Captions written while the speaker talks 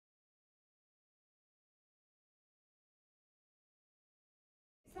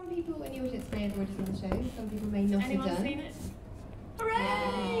Some people in the audience may have already seen the show, some people may not Anyone have done. seen it?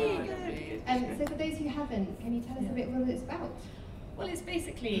 Hooray! So for those who haven't, can you tell us a bit what it's about? Well, it's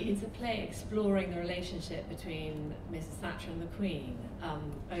a play exploring the relationship between Mrs. Thatcher and the Queen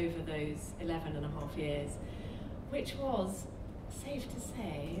over those 11 and a half years, which was, safe to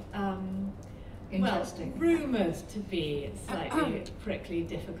say, interesting. Well, rumoured to be slightly prickly,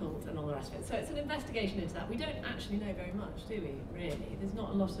 difficult, and all the rest of it. So it's an investigation into that. We don't actually know very much, do we, really? There's not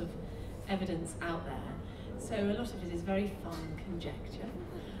a lot of evidence out there. So a lot of it is very fun conjecture.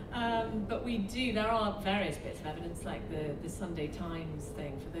 But there are various bits of evidence, like the Sunday Times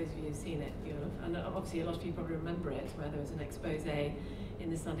thing, for those of you who've seen it, and obviously a lot of you probably remember it, where there was an expose in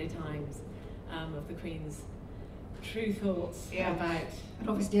the Sunday Times of the Queen's true thoughts about... And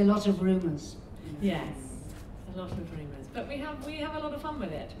obviously a lot of rumours. Yes, a lot of rumours. But we have a lot of fun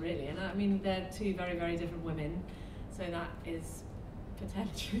with it, really. And I mean, they're two very, very different women, so that is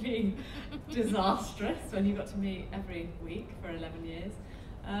potentially disastrous when you've got to meet every week for 11 years.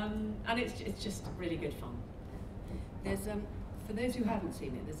 And it's just really good fun. There's for those who haven't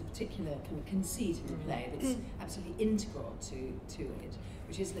seen it, there's a particular kind of conceit in the play that's absolutely integral to it,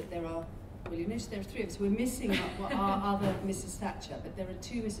 which is that there are, well, you notice there are three of us. We're missing our other Mrs. Thatcher, but there are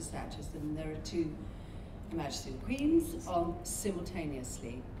two Mrs. Thatchers and there are two Her Majesty the Queens on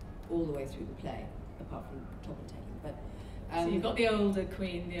simultaneously all the way through the play, apart from Toppletelling. But so you've got the older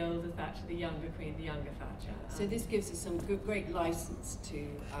Queen, the older Thatcher, the younger Queen, the younger Thatcher. So this gives us some great license to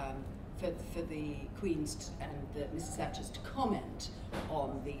for the Queens and the Mrs. Thatchers to comment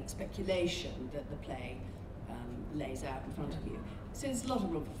on the speculation that the play lays out in front of you. So there's a lot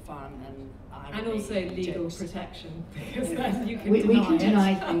of room for fun and also legal jokes. Protection, because then you can we can it.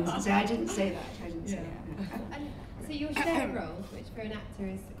 deny things. So I didn't say that. I didn't say that. And so you're sharing roles, which for an actor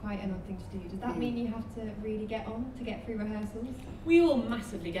is quite an odd thing to do. Does that mean you have to really get on to get through rehearsals? We all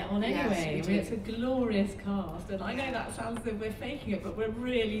massively get on anyway. Yes, I mean, it's a glorious cast, and I know that sounds as if we're faking it, but we're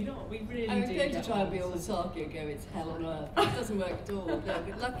really not. We really do. I'm going to try on. and be all the Saki and go, it's hell on earth. It doesn't work at all. No,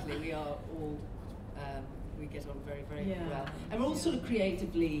 but luckily we are all, we get on very, very well. And we're all sort of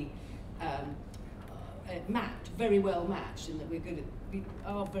creatively matched, very well matched, in that we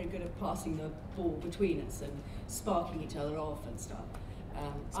are very good at passing the ball between us and sparking each other off and stuff.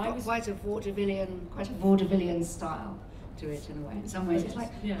 It's quite a vaudevillian style to it in a way. In some ways it's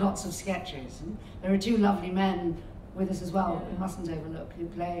like lots of sketches. And there are two lovely men with us as well, we mustn't overlook, who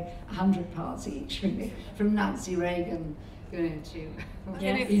play 100 parts each, really, from Nancy Reagan to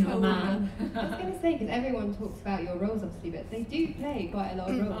Eva Mann. I was going to say, because everyone talks about your roles obviously, but they do play quite a lot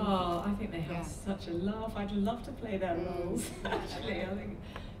of roles. Oh, I think they have such a laugh. I'd love to play their roles, actually. I think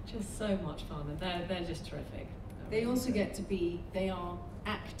just so much fun, and they're just terrific. They also get to be, they are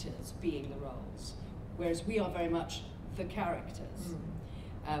actors being the roles, whereas we are very much the characters.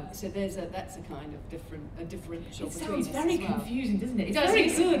 So that's a kind of differential it between us. It sounds very as well. confusing, doesn't it? It It's does, very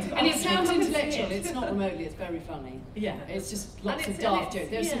it's good. and it sounds I can see intellectual. it. It's not remotely. It's very funny. Yeah, it's just lots of and daft jokes.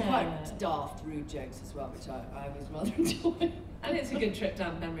 There's some yeah. quite daft, rude jokes as well, which I always rather enjoy. And it's a good trip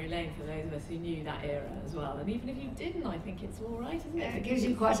down memory lane for those of us who knew that era as well. And even if you didn't, I think it's all right, isn't it? It gives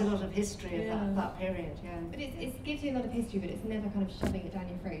you quite a lot of history of that period. But it gives you a lot of history, but it's never kind of shoving it down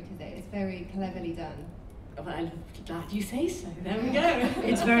your throat, is it? It's very cleverly done. Well, I'm glad you say so. There we go.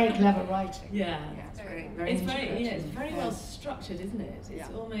 It's very clever writing. Yeah. It's very it's very well structured, isn't it? It's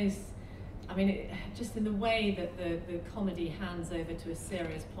almost, I mean, just in the way that the comedy hands over to a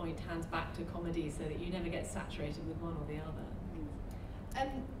serious point, hands back to comedy, so that you never get saturated with one or the other.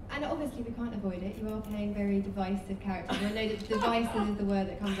 And obviously we can't avoid it. You are playing very divisive characters. And I know that divisive is the word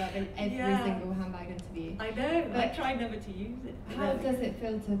that comes up in every single Handbagged interview. I know, but I try never to use it. How does it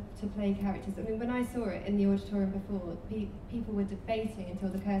feel to play characters? I mean, when I saw it in the auditorium before, people were debating until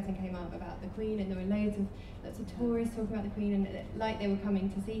the curtain came up about the Queen, and there were lots of tourists talking about the Queen, and like they were coming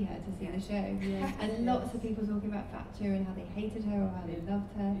to see her, to see the show. And lots of people talking about Thatcher and how they hated her or how they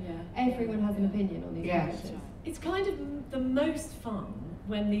loved her. Everyone has an opinion on these characters. It's kind of the most fun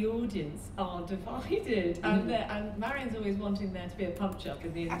when the audience are divided, and Marion's always wanting there to be a punch-up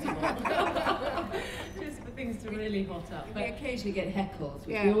in the interval, just for things to really hot up. We occasionally get heckles,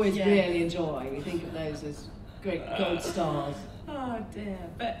 which we always really enjoy. We think of those as great gold stars. Oh dear,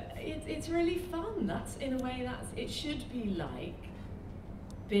 but it's really fun. That's, in a way, it should be like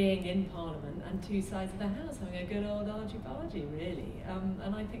being in Parliament and two sides of the House having a good old argy-bargy, really.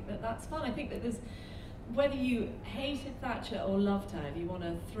 And I think that's fun. I think that there's, whether you hated Thatcher or loved her, if you want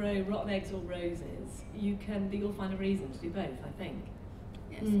to throw rotten eggs or roses, you'll find a reason to do both, I think.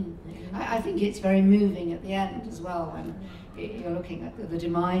 Yes. I think it's very moving at the end as well, when you're looking at the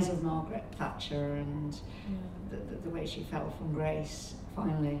demise of Margaret Thatcher and the way she fell from grace.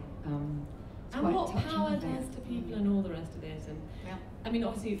 finally. And what power does to people and all the rest of it. And I mean,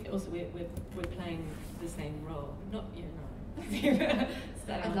 obviously, also we're playing the same role. Not you know.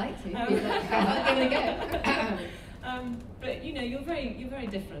 I'd like to. I'm gonna go. But you know, you're very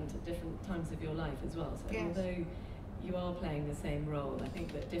different at different times of your life as well. So although you are playing the same role, I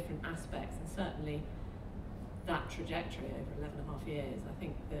think that different aspects, and certainly that trajectory over 11 and a half years, I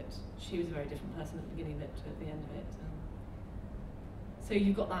think that she was a very different person at the beginning of it to at the end of it. So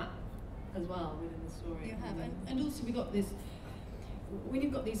you've got that as well within the story. You have, and also we got this, when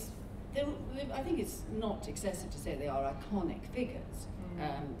you've got these, I think it's not excessive to say they are iconic figures.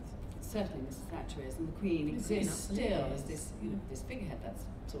 Certainly Mrs. Thatcher is, and the Queen exists still as this, you know, this figurehead. That's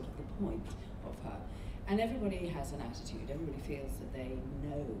sort of the point of her. And everybody has an attitude. Everybody feels that they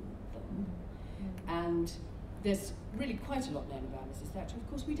know them. And there's really quite a lot known about Mrs. Thatcher. Of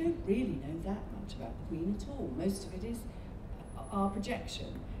course, we don't really know that much about the Queen at all. Most of it is our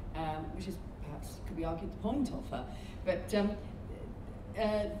projection, which is perhaps, could be argued, the point of her. But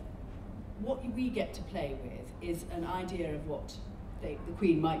what we get to play with is an idea of what the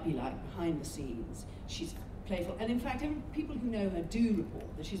Queen might be like behind the scenes. She's playful, and in fact, people who know her do report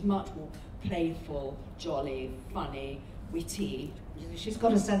that she's much more playful, jolly, funny, witty. She's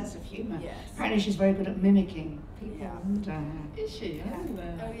got a sense of humour. Yes. Apparently she's very good at mimicking people. Yeah. And, Is she?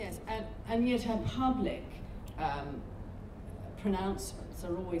 Yeah. Oh yes, and yet her public pronouncements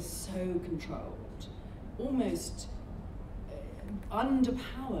are always so controlled, almost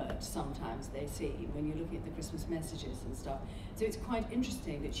underpowered sometimes they seem when you're looking at the Christmas messages and stuff. So it's quite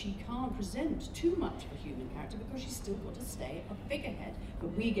interesting that she can't present too much of a human character because she's still got to stay a figurehead.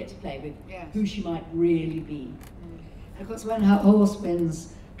 But we get to play with who she might really be. of course, when her horse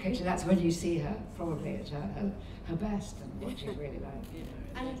wins, occasionally that's when you see her probably at her best and what she's really like.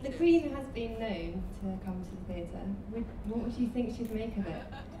 And the Queen has been known to come to the theatre. What would you think she'd make of it?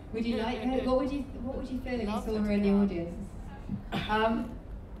 Would you like her? What would you feel if you saw her in the audience?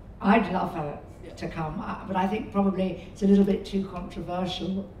 I'd love her to come, but I think probably it's a little bit too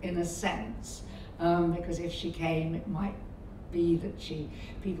controversial in a sense, because if she came, it might be that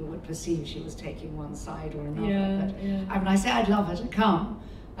people would perceive she was taking one side or another. I mean, I say I'd love her to come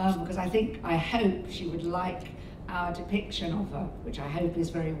because I hope she would like our depiction of her, which I hope is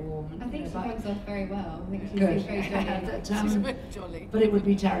very warm. I think she comes off very well. I think she's Good. very jolly. She's a bit jolly. But it would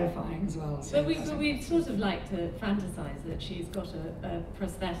be terrifying as well. So but we sort of like to fantasize that she's got a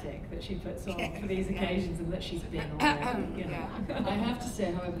prosthetic that she puts on for these occasions and that she's been on. You know. I have to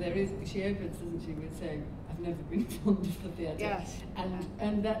say, however, she opens, doesn't she, with saying, "I've never been fond of the theatre." Yes.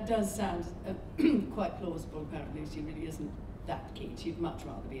 And that does sound quite plausible. Apparently, she really isn't that keen. She'd much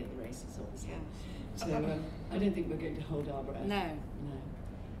rather be at the races, obviously. So I don't think we're going to hold our breath. No.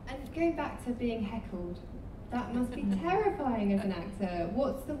 And going back to being heckled, that must be terrifying as an actor.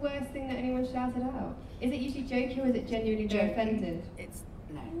 What's the worst thing that anyone shouted out? Is it usually joking or is it genuinely they're offended?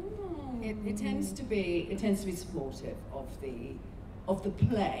 It tends to be supportive of the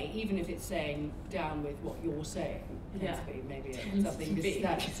play, even if it's saying down with what you're saying. It tends to be maybe something Mrs.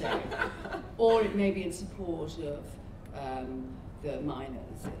 Thatcher saying, or it may be in support of the miners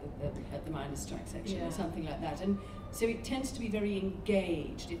at the miners' strike section or something like that. And so it tends to be very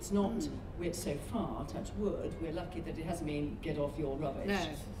engaged. It's not, we're so far, touch wood, we're lucky that it hasn't been get off your rubbish. No.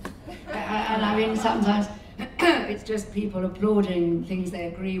 And I mean, sometimes it's just people applauding things they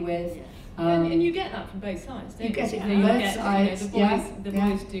agree with. And you get that from both sides, don't you? Get it from both sides. The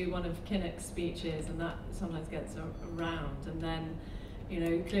boys do one of Kinnock's speeches, and that sometimes gets around, and then, you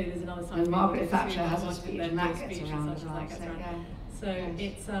know, clearly there's another side. And Margaret Thatcher has a speech, and that gets around as well. So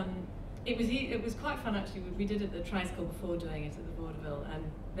it was quite fun actually. We did it at the Tricycle before doing it at the Vaudeville, and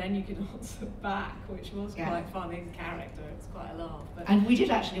then you could answer back, which was quite fun in character. It's quite a laugh. But and we did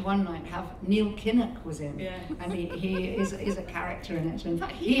actually one night have Neil Kinnock was in, and he is a character in it, and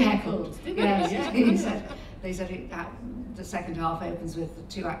he heckled. He said they said the second half opens with the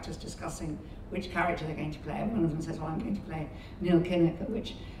two actors discussing which character they're going to play. And one of them says, "Well, I'm going to play Neil Kinnock," at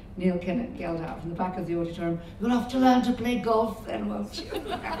which Neil Kinnock yelled out from the back of the auditorium, "You'll have to learn to play golf then, won't you?"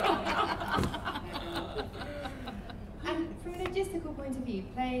 And from a logistical point of view,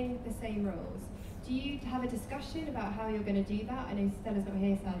 playing the same roles, do you have a discussion about how you're going to do that? I know Stella's not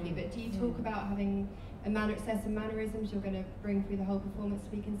here sadly, but do you talk about having a set of mannerisms you're going to bring through the whole performance to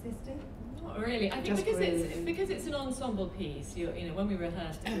be consistent? Not really. I think because it's an ensemble piece. You know, when we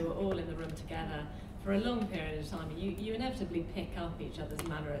rehearsed it, we were all in the room together for a long period of time. You inevitably pick up each other's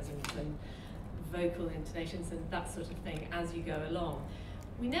mannerisms and vocal intonations and that sort of thing as you go along.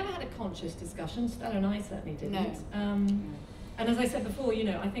 We never had a conscious discussion. Stella and I certainly didn't. No. And as I said before, you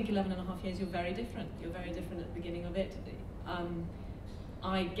know, I think 11 and a half years, you're very different. You're very different at the beginning of it.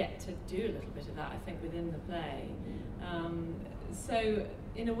 I get to do a little bit of that, I think, within the play. So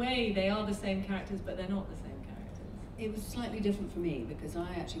in a way, they are the same characters, but they're not the same characters. It was slightly different for me because I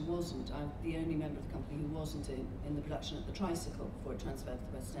actually wasn't. I'm the only member of the company who wasn't in the production at the Tricycle before it transferred to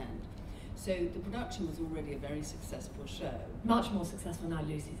the West End. So the production was already a very successful show. Much more successful now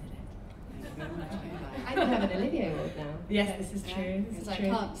Lucy's in it. Thank you very much. And you have an Olivier Award now. Yes, this is true. Because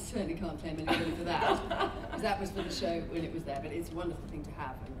I certainly can't claim anybody for that. Because that was for the show when it was there. But it's a wonderful thing to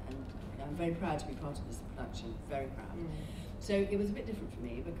have, and I'm very proud to be part of this production. Very proud. So it was a bit different for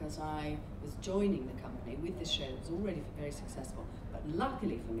me because I was joining the company with this show that was already very successful. But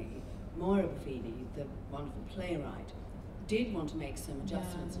luckily for me, Moira Buffini, the wonderful playwright, did want to make some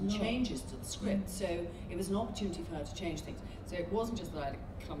adjustments and changes to the script. So it was an opportunity for her to change things. So it wasn't just that I'd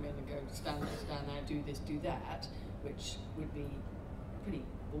come in and go, stand there, do this, do that, which would be pretty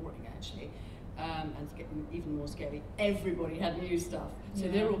boring actually. And getting even more scary, everybody had new stuff. So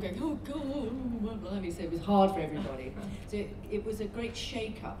they're all going, oh God, blimey. So it was hard for everybody. So it was a great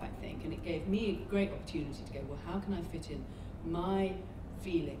shake-up, I think, and it gave me a great opportunity to go, well, how can I fit in my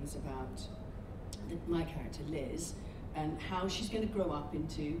feelings about my character, Liz, and how she's going to grow up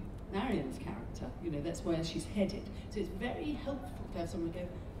into Marion's character. You know, that's where she's headed. So it's very helpful to have someone go,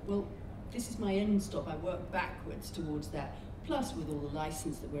 well, this is my end stop, I work backwards towards that. Plus, with all the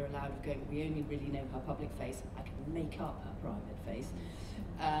license that we're allowed of going, we only really know her public face, I can make up her private face.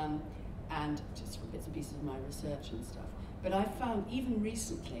 And just from bits and pieces of my research and stuff. But I found, even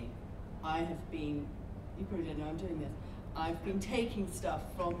recently, I have been, you probably don't know I'm doing this, I've been taking stuff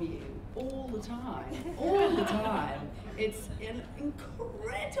from you all the time, It's an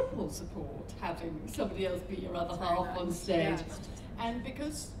incredible support having somebody else be your other half on stage. And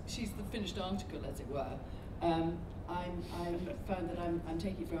because she's the finished article, as it were, I've found that I'm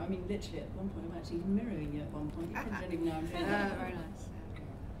taking it from, I mean, literally at one point, I'm actually even mirroring you at one point. You probably don't even know I'm doing that. Very nice.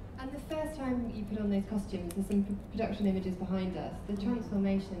 And the first time you put on those costumes, there's some production images behind us. The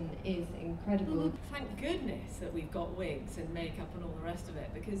transformation is incredible. Thank goodness that we've got wigs and makeup and all the rest of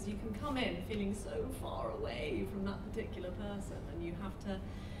it, because you can come in feeling so far away from that particular person, and you have to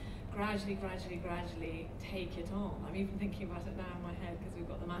gradually take it on. I'm even thinking about it now in my head because we've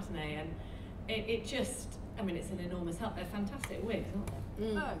got the matinee, and it just, I mean, it's an enormous help. They're fantastic wigs, aren't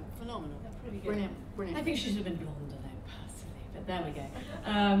they? Oh, phenomenal. They're pretty good. Brilliant. I think she should have been blonder though, personally, but there we go.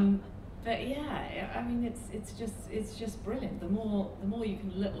 But yeah, I mean, it's just brilliant. The more you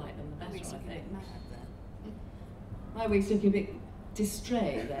can look like them, the better, I think. My wig's looking a bit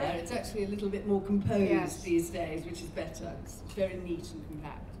distrait there. It's actually a little bit more composed these days, which is better. It's very neat and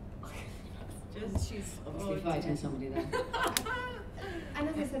compact. She's obviously fighting somebody there. And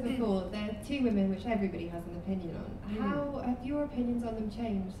as I said before, there are two women which everybody has an opinion on. How have your opinions on them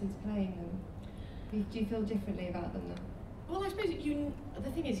changed since playing them? Do you feel differently about them now? Well, I suppose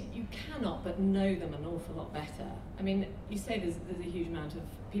the thing is, you cannot but know them an awful lot better. I mean, you say there's a huge amount of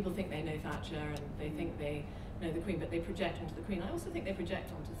people think they know Thatcher and they think they know the Queen, but they project onto the Queen. I also think they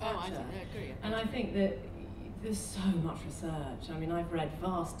project onto Thatcher. I agree. And I think that there's so much research. I mean, I've read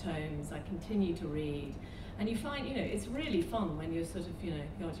vast tomes, I continue to read, and you find, it's really fun when you're sort of,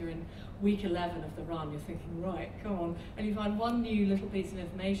 God, you're in week 11 of the run, you're thinking, right, come on, and you find one new little piece of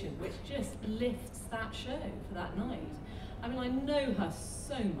information which just lifts that show for that night. I mean, I know her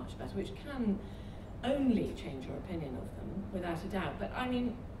so much better, which can only change your opinion of them, without a doubt. But I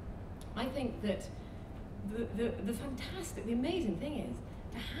mean, I think that the amazing thing is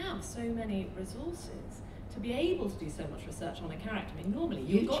to have so many resources, to be able to do so much research on a character. I mean, normally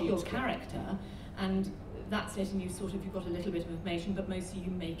you've got your character, and that's it, and you've got a little bit of information, but mostly you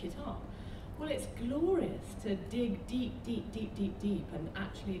make it up. Well, it's glorious to dig deep, and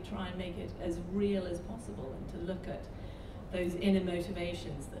actually try and make it as real as possible, and to look at those inner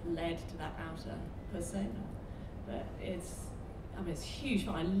motivations that led to that outer persona. But it's huge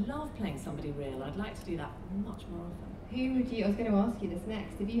fun. I love playing somebody real. I'd like to do that much more often. Who would you, I was going to ask you this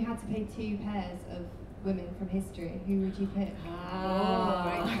next, if you had to play two pairs of women from history, who would you pick?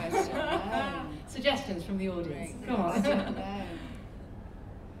 Great question. Suggestions from the audience. Come on.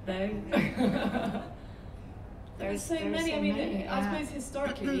 No. There's so many. I mean, I suppose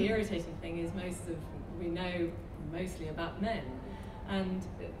historically the irritating thing is we know mostly about men. And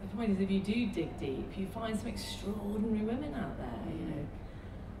the point is, if you do dig deep, you find some extraordinary women out there,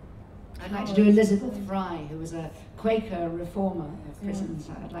 I'd like to do Elizabeth Fry, who was a Quaker reformer of prisons.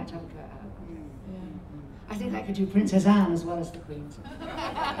 I'd like to have a go at her. I think I could do Princess Anne as well as the Queen.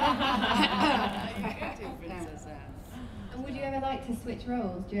 And would you ever like to switch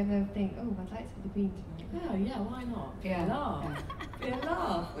roles? Do you ever think, oh, I'd like to be the Queen tonight? Oh yeah, why not? Yeah. Be a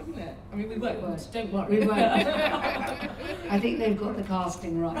laugh, wouldn't it? I mean, we won't. Don't worry. We won't. I think they've got the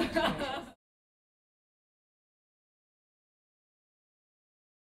casting right.